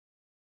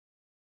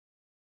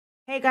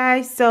Hey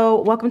guys, so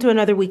welcome to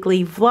another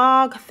weekly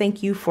vlog.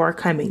 Thank you for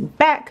coming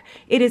back.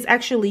 It is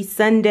actually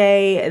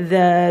Sunday,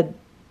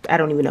 I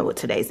don't even know what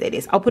today's date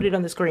is. I'll put it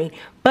on the screen,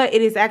 but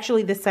it is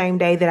actually the same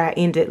day that I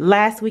ended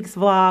last week's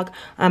vlog.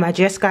 I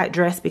just got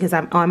dressed because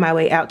I'm on my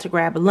way out to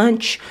grab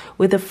lunch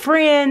with a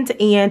friend,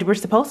 and we're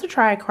supposed to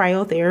try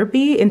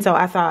cryotherapy, and so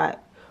I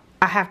thought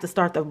I have to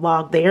start the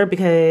vlog there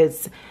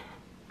because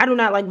I do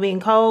not like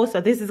being cold,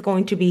 so this is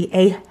going to be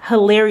a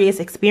hilarious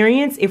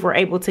experience if we're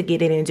able to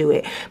get in and do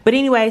it. But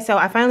anyway, so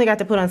I finally got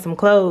to put on some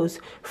clothes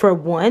for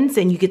once,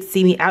 and you get to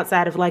see me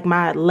outside of like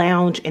my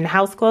lounge and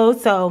house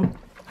clothes. So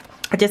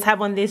I just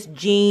have on this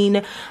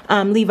jean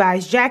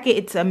Levi's jacket.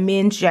 It's a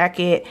men's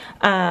jacket.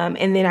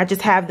 And then I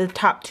just have the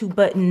top two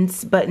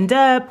buttons buttoned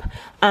up.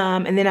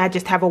 And then I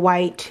just have a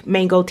white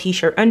mango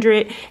t-shirt under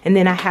it. And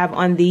then I have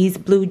on these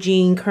blue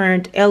jean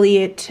Current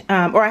Elliott,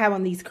 or I have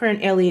on these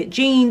Current Elliott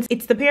jeans.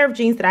 It's the pair of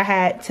jeans that I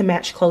had to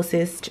match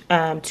closest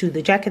to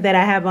the jacket that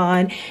I have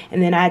on.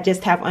 And then I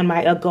just have on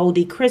my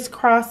Goldie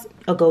crisscross.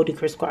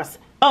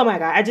 Oh my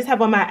god, I just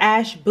have on my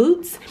Ash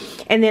boots,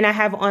 and then I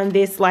have on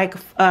this like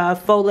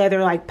faux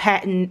leather like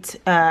patent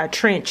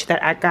trench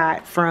that I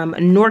got from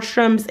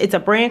Nordstrom's. It's a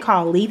brand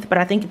called Leith, but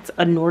I think it's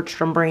a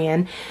Nordstrom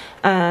brand.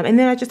 And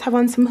then I just have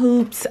on some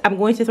hoops. I'm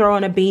going to throw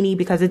on a beanie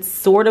because it's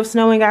sort of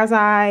snowing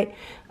outside,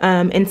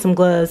 and some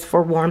gloves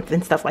for warmth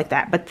and stuff like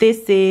that. But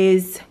this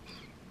is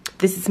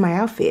my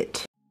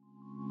outfit.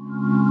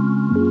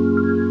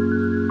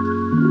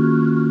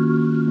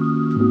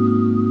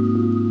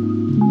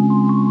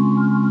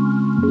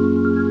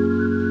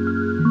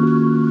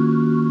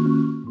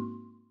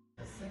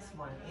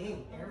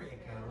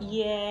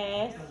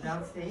 Yes.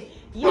 Downstate?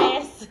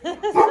 Yes.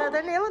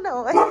 Southern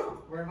Illinois.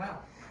 Where am I?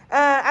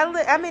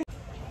 I'm in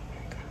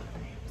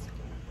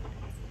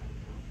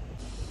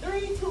 3,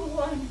 2,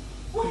 1.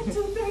 1, 2,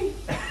 3.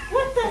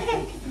 What the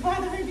heck is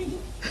bothering me?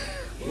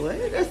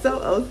 What? That's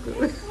so old school.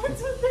 1, 2,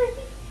 3.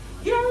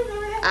 You don't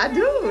remember that? I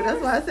do.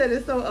 That's why I said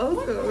it's so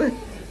old school.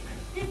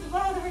 It's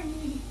bothering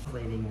me.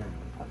 Plating in.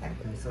 Okay.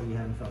 So you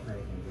haven't felt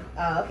anything yet.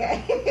 Oh,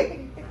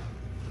 okay.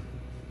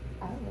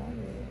 I love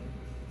it.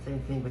 Same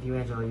thing with you,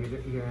 Angela.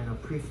 You're in a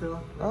pre-fill.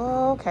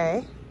 Oh,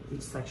 okay.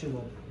 Each section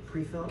will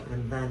pre-fill,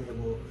 and then it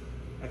will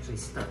actually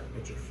start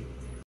at your feet.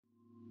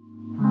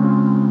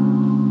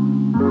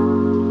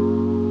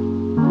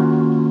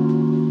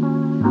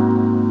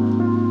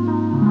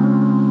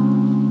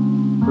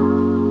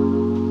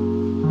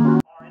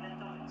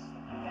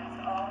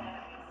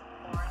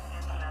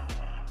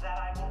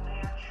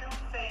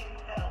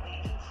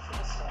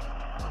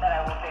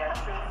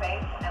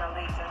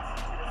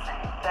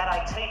 That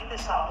I take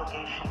this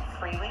obligation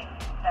freely.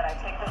 That I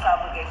take this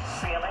obligation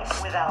freely.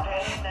 Without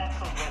any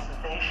mental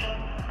reservation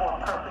or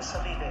purpose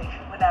of evasion.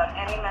 Without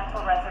any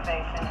mental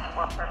reservation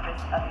or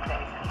purpose of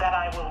evasion. That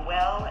I will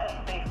well and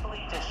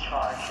faithfully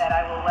discharge. That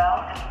I will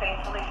well and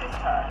faithfully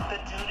discharge. The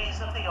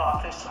duties of the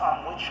office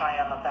on which I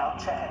am about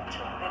to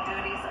enter. The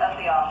duties of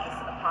the office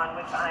upon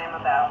which I am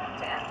about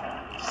to enter.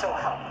 So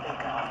help me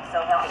God.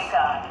 So help me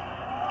God.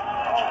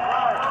 All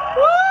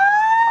right.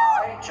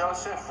 I,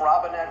 Joseph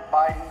Robinette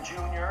Biden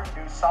Jr.,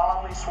 do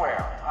solemnly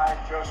swear. I,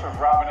 Joseph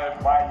Robinette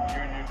Biden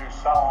Jr., do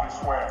solemnly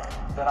swear.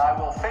 That I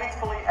will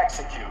faithfully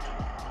execute.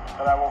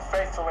 That I will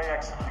faithfully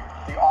execute.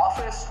 The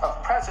office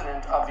of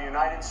President of the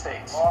United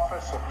States.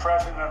 Office of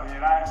President of the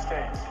United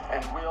States.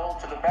 And will,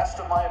 to the best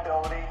of my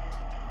ability.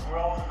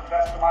 Will, to the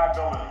best of my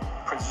ability.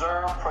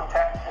 Preserve,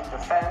 protect, and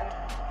defend.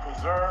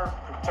 Preserve,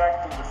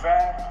 protect, and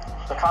defend.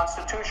 The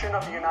Constitution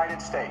of the United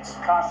States.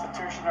 The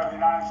Constitution of the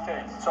United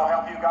States. So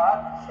help you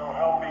God. So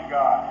help me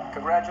God.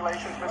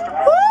 Congratulations, Mr.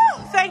 President.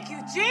 Woo! Thank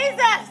you,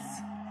 Jesus.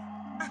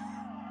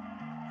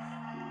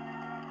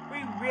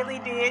 We really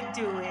did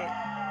do it.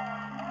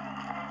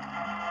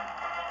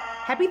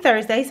 Happy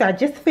Thursday. So I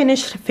just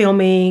finished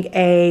filming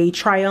a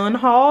try-on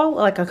haul,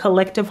 like a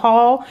collective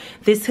haul.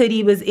 This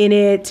hoodie was in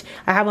it.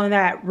 I have on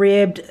that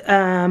ribbed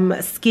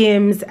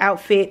Skims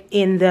outfit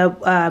in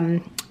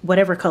the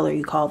whatever color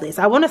you call this.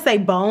 I want to say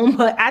bone,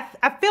 but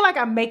I feel like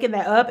I'm making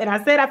that up, and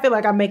I said I feel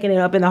like I'm making it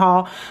up in the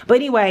haul. But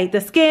anyway,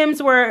 the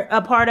Skims were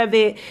a part of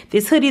it.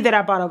 This hoodie that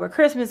I bought over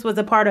Christmas was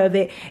a part of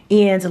it,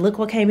 and look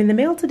what came in the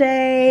mail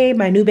today.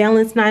 My New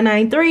Balance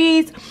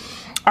 993s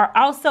are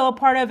also a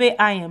part of it.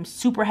 I am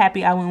super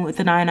happy I went with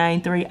the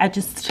 993.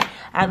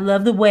 I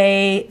love the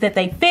way that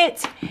they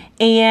fit,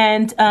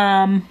 and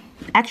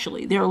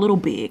actually, they're a little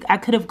big. I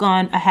could have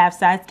gone a half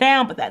size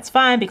down, but that's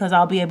fine because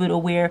I'll be able to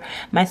wear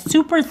my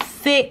super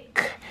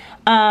thick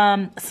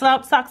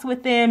slouch socks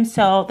with them.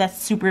 So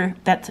that's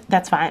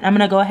fine. I'm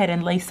gonna go ahead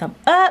and lace them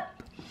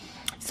up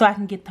so I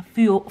can get the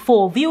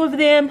full view of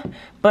them.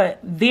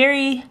 But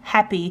very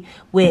happy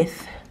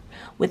with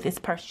this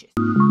purchase.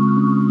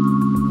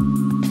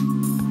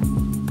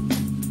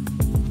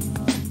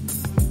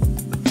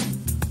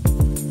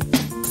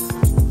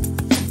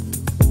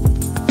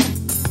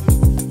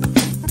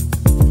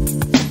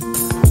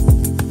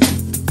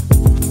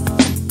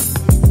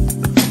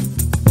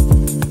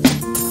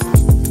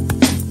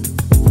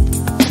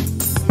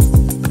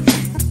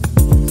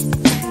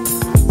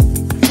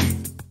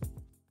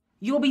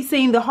 you'll be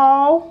seeing the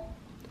haul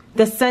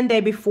the Sunday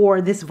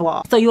before this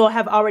vlog. So you'll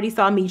have already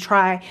saw me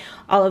try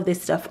all of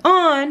this stuff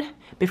on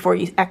before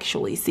you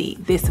actually see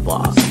this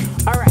vlog.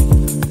 All right.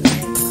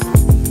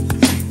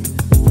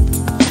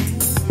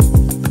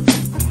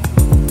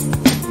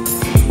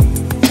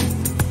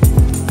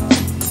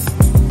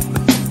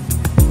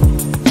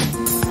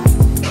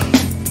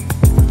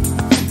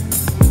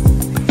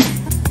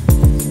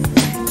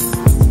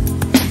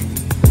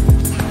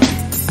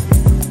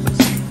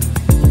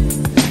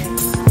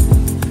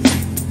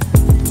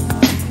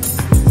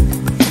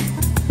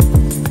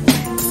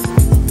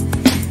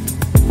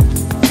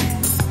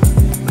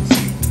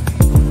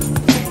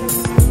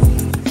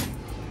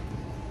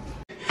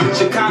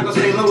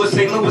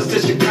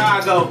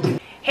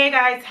 Hey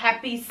guys,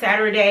 happy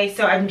Saturday.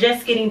 So I'm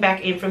just getting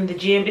back in from the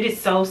gym. It is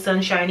so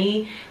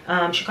sunshiny.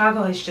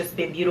 Chicago has just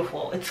been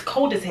beautiful. It's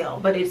cold as hell,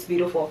 but it's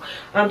beautiful.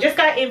 Just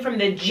got in from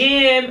the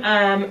gym.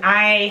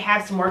 I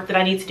have some work that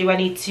I need to do. I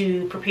need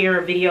to prepare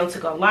a video to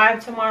go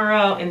live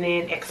tomorrow and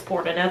then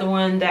export another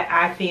one that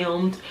I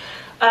filmed.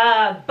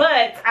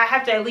 But I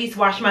have to at least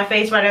wash my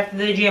face right after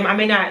the gym. I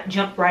may not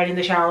jump right in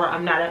the shower.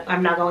 I'm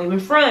not going even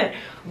front,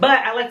 but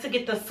I like to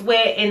get the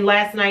sweat and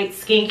last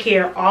night's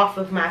skincare off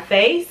of my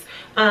face.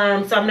 So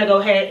I'm gonna go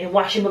ahead and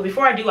wash it. But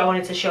before I do, I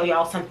wanted to show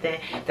y'all something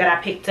that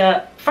I picked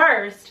up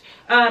first.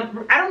 I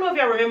don't know if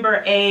y'all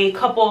remember a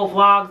couple of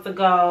vlogs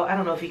ago. I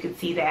don't know if you could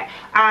see that.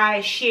 I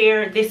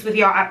shared this with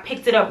y'all. I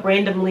picked it up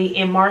randomly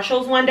in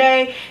Marshall's one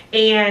day,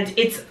 and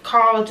it's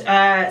called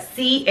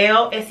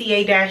CL,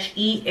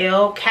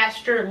 SEA-EL,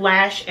 Castor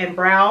Lash and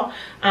Brow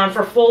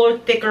for fuller,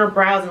 thicker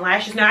brows and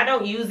lashes. Now, I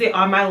don't use it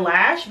on my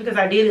lash because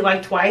I did it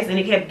like twice and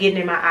it kept getting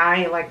in my eye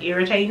and like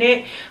irritating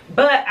it.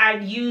 But I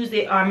use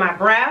it on my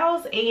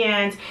brows,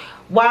 and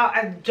while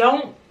I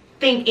don't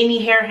think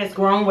any hair has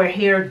grown where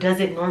hair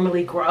doesn't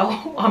normally grow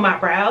on my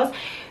brows,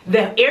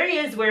 the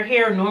areas where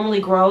hair normally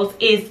grows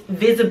is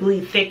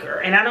visibly thicker.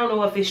 And I don't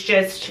know if it's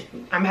just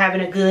I'm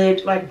having a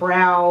good like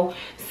brow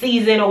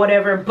season or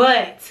whatever,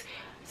 but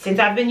since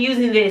I've been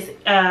using this,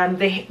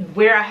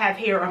 where I have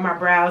hair on my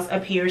brows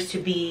appears to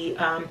be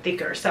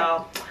thicker.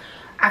 So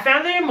I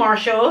found it in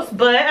Marshall's,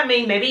 but I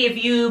mean, maybe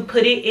if you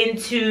put it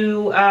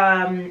into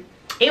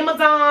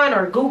Amazon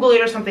or Google it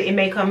or something, it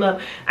may come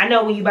up. I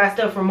know when you buy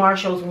stuff from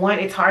Marshall's, one,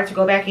 it's hard to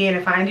go back in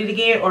and find it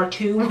again, or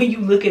two, when you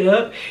look it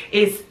up,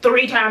 it's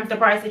 3 times the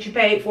price that you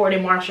paid for it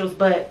in Marshall's.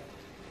 But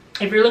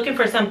if you're looking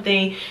for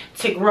something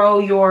to grow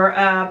your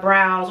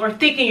brows or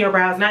thicken your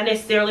brows, not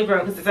necessarily grow,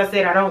 because as I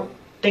said, I don't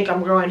think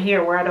I'm growing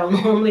hair where I don't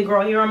normally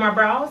grow hair on my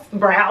brows.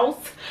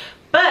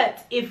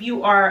 But if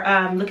you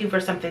are looking for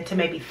something to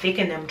maybe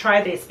thicken them,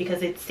 try this,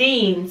 because it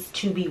seems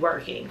to be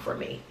working for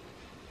me.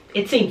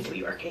 It seems to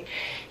be working.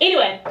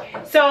 Anyway,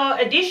 so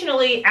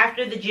additionally,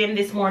 after the gym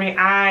this morning,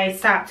 I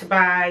stopped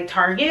by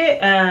Target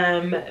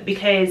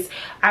because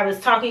I was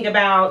talking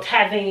about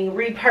having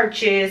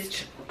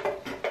repurchased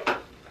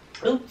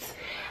the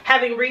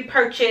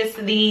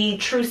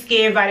True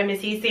Skin Vitamin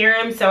C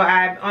Serum. So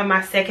I'm on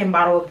my 2nd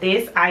bottle of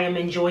this. I am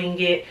enjoying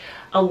it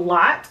a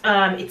lot.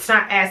 It's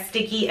not as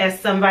sticky as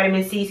some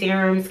vitamin C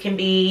serums can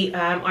be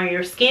on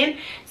your skin,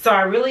 so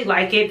I really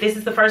like it. This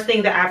is the first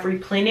thing that I've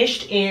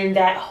replenished in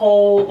that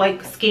whole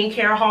like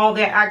skincare haul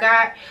that I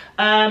got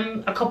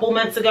a couple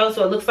months ago.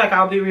 So it looks like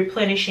I'll be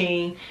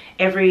replenishing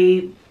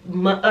every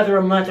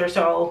other month or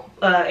so,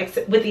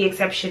 with the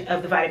exception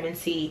of the vitamin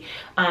C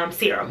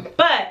serum.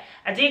 But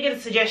I did get a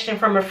suggestion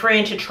from a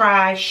friend to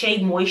try Shea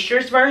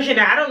Moisture's version.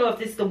 Now, I don't know if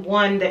this is the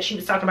one that she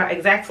was talking about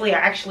exactly. I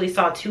actually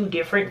saw 2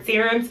 different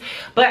serums,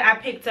 but I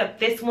picked up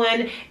this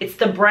one. It's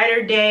the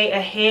Brighter Day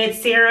Ahead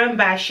Serum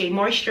by Shea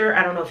Moisture.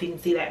 I don't know if you can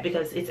see that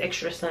because it's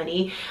extra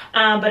sunny,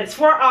 but it's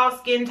for all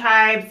skin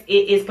types.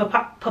 It is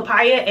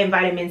papaya and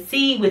vitamin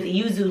C with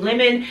yuzu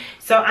lemon.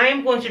 So I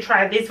am going to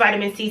try this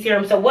vitamin C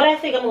serum. So what I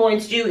think I'm going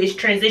to do is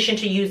transition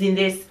to using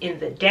this in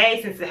the day,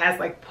 since it has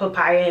like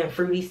papaya and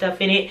fruity stuff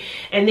in it,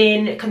 and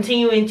then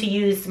continuing to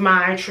use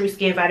my True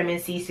Skin Vitamin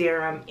C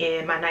Serum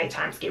in my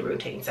nighttime skin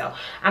routine. So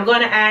I'm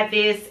going to add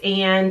this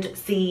and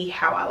see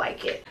how I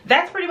like it.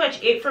 That's pretty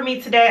much it for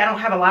me today. I don't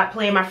have a lot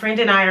planned. My friend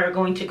and I are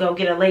going to go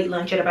get a late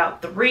lunch at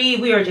about 3.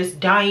 We are just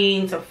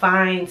dying to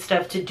find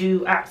stuff to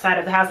do outside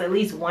of the house at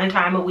least 1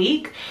 time a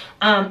week,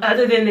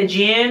 other than the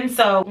gym.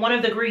 So one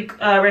of the Greek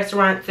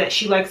restaurants that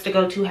she likes to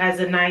go to has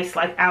a nice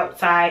like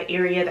outside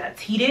area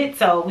that's heated.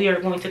 So we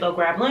are going to go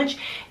grab lunch,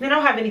 and then I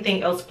don't have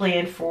anything else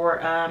planned for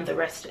the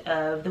rest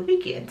of the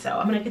weekend. So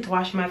I'm gonna get to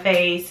wash my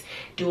face,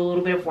 do a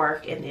little bit of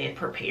work, and then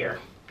prepare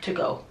to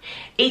go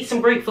eat some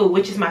Greek food,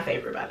 which is my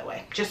favorite, by the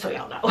way, just so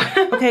y'all know.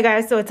 Okay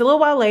guys, so it's a little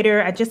while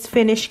later. I just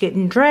finished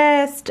getting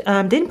dressed.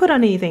 Didn't put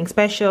on anything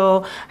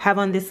special. Have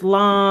on this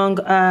long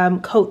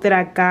coat that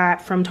I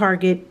got from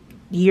Target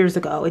years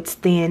ago. It's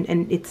thin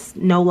and it's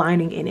no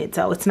lining in it,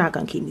 so it's not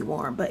gonna keep me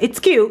warm, but it's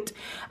cute.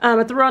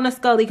 I threw on a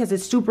Scully because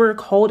it's super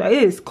cold. It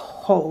is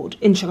cold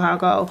in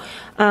Chicago.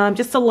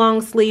 Just a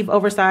long sleeve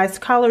oversized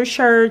collar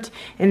shirt,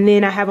 and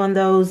then I have on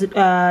those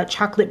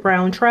chocolate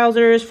brown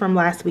trousers from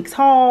last week's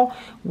haul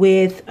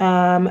with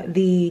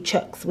the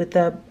Chucks, with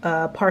the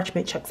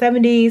parchment Chuck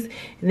 70s,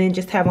 and then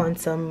just have on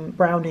some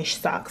brownish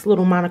socks.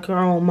 Little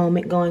monochrome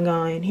moment going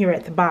on here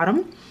at the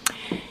bottom.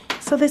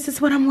 So this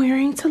is what I'm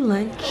wearing to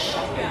lunch.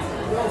 I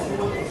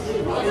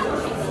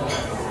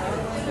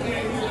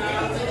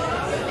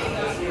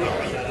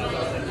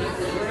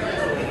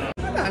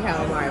thought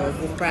calamari was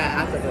fried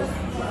octopus.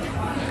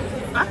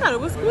 I thought it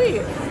was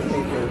squid.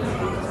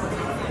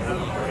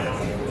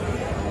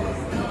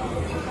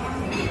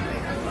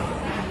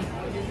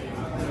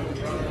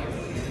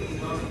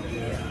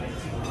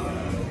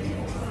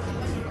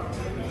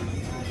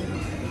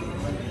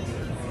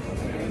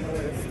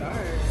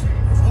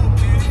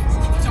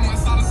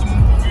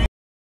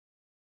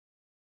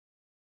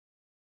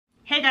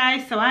 Hey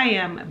guys, so I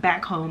am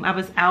back home. I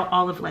was out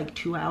all of like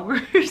 2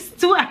 hours,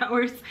 2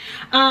 hours.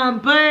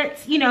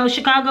 But you know,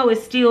 Chicago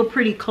is still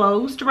pretty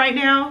closed right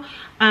now.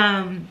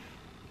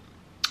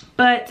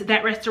 But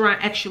that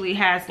restaurant actually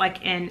has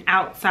like an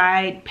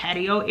outside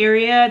patio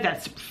area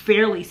that's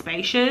fairly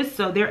spacious.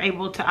 So they're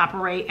able to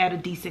operate at a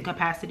decent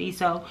capacity.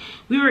 So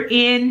we were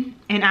in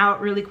and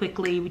out really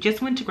quickly. We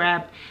just went to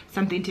grab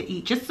something to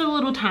eat, just a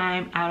little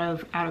time out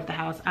of the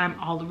house. I'm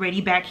already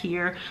back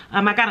here.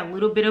 I got a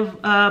little bit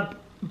of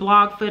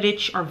vlog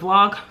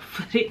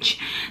footage,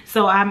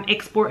 so I'm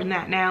exporting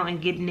that now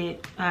and getting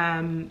it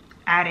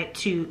added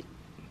to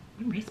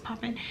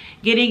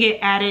getting it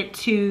added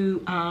to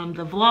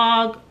the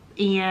vlog.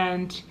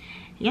 And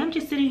yeah, I'm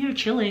just sitting here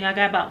chilling. I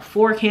got about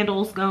 4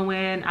 candles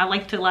going. I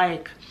like to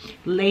like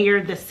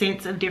layer the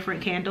scents of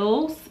different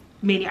candles,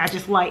 meaning I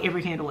just light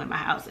every candle in my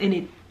house and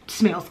it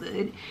smells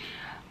good.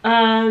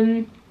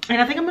 And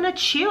I think I'm gonna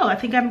chill. I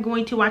think I'm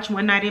going to watch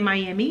One Night in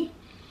Miami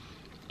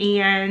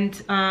and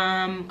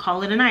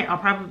call it a night. I'll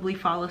probably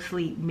fall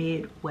asleep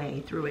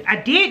midway through it. I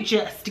did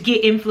just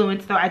get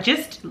influenced though. I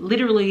just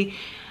literally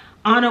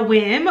on a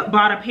whim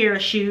bought a pair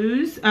of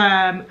shoes.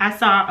 I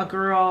saw a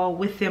girl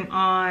with them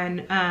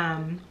on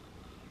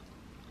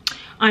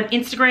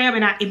Instagram,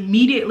 and I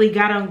immediately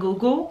got on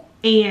Google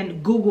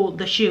and Googled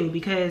the shoe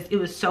because it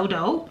was so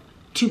dope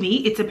to me.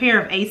 It's a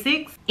pair of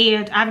Asics,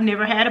 and I've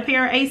never had a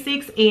pair of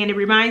Asics, and it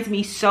reminds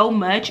me so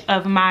much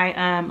of my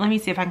let me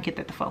see if I can get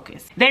that to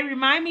focus. They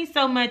remind me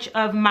so much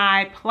of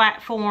my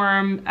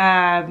platform,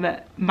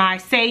 my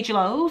Sage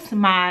Lows,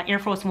 my Air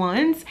Force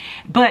Ones,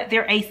 but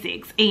they're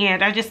Asics,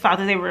 and I just thought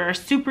that they were a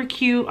super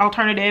cute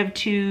alternative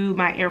to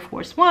my Air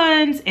Force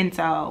Ones. And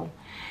so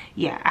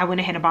yeah, I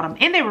went ahead and bought them,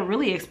 and they were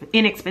really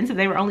inexpensive.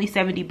 They were only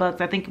 70 bucks,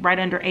 I think right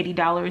under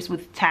 $80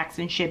 with tax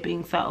and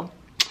shipping. So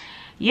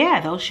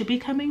yeah, those should be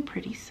coming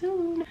pretty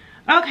soon.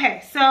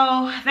 Okay,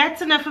 so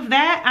that's enough of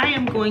that. I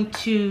am going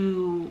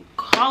to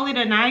call it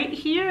a night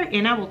here,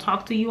 and I will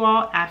talk to you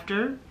all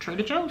after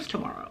Trader Joe's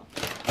tomorrow.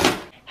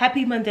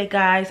 Happy Monday,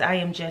 guys. I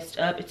am just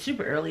up. It's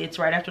super early. It's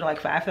right after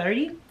like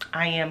 5:30.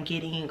 I am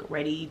getting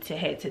ready to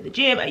head to the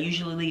gym. I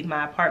usually leave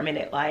my apartment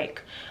at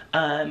like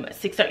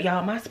 6:30.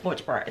 Y'all, my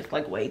sports bra is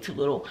like way too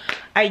little.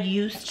 I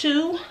used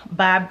to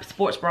buy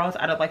sports bras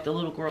out of like the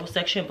little girl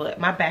section, but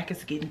my back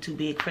is getting too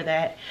big for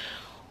that.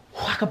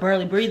 I could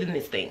barely breathe in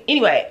this thing.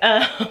 Anyway,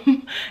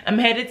 I'm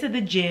headed to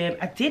the gym.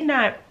 I did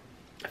not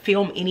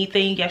film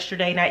anything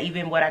yesterday, not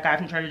even what I got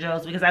from Trader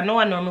Joe's, because I know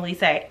I normally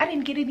say I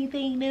didn't get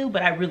anything new,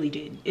 but I really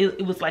did.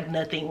 It was like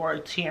nothing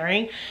worth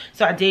sharing,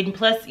 so I didn't.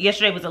 Plus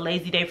yesterday was a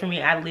lazy day for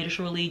me. I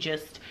literally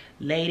just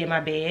laid in my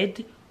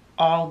bed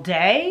all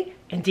day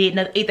and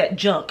ate that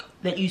junk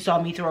that you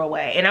saw me throw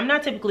away. And I'm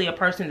not typically a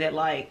person that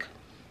like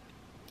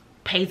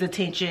pays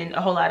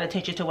a whole lot of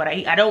attention to what I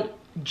eat. I don't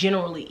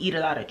generally eat a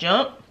lot of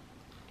junk,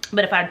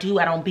 but if I do,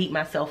 I don't beat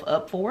myself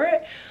up for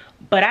it.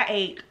 But I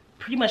ate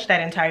pretty much that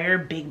entire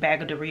big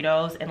bag of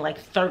Doritos and like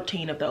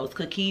 13 of those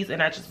cookies,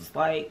 and I just was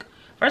like,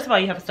 first of all,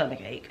 you have a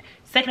stomach ache.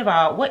 Second of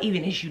all, what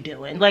even is you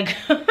doing? Like,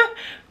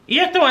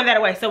 you're throwing that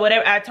away. So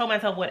whatever, I told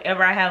myself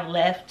whatever I have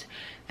left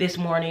this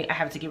morning, I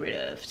have to get rid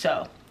of.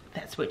 So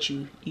that's what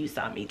you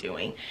saw me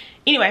doing.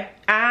 Anyway,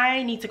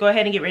 I need to go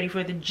ahead and get ready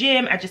for the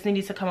gym. I just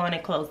needed to come on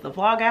and close the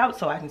vlog out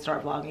so I can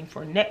start vlogging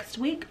for next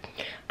week.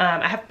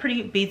 I have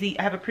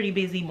a pretty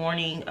busy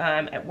morning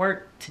at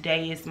work.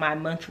 Today is my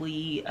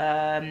monthly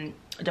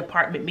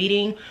department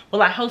meeting.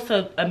 Well, I host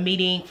a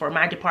meeting for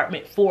my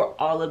department for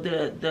all of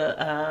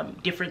the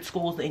different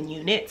schools and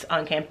units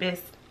on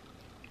campus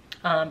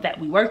that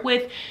we work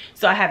with.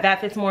 So I have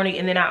that this morning,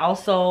 and then I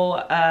also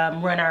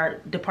run our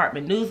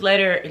department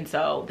newsletter, and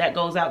so that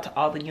goes out to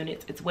all the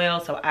units as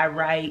well. So I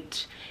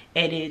write,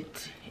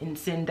 edit, and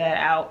send that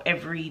out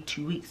every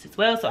 2 weeks as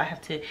well. So I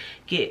have to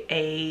get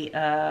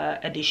a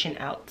edition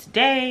out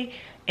today.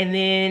 And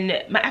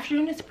then my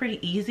afternoon is pretty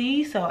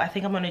easy, so I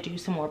think I'm gonna do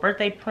some more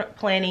birthday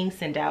planning,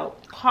 send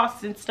out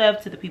costs and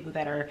stuff to the people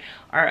that are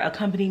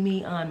accompanying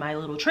me on my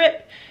little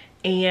trip.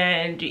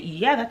 And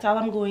yeah, that's all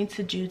I'm going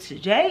to do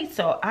today.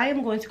 So I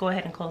am going to go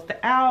ahead and close the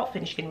out,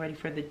 finish getting ready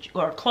for the,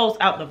 or close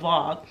out the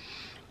vlog,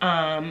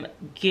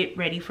 get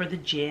ready for the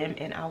gym,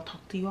 and I'll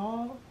talk to you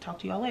all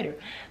later.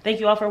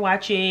 Thank you all for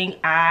watching.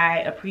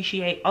 I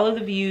appreciate all of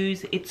the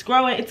views. It's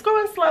growing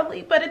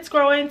slowly, but it's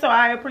growing. So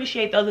I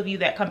appreciate those of you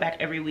that come back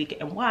every week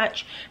and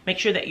watch. Make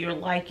sure that you're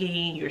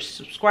liking, you're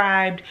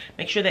subscribed.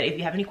 Make sure that if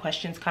you have any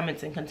questions,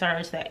 comments, and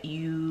concerns, that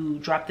you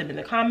drop them in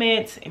the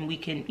comments, and we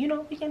can, you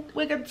know, we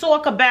can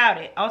talk about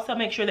it. Also,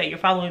 make sure that you're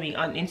following me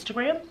on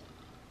Instagram.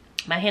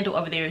 My handle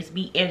over there is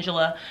 _BE,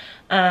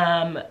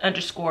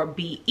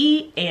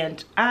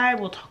 and I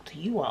will talk to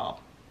you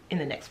all in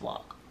the next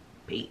vlog.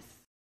 Peace.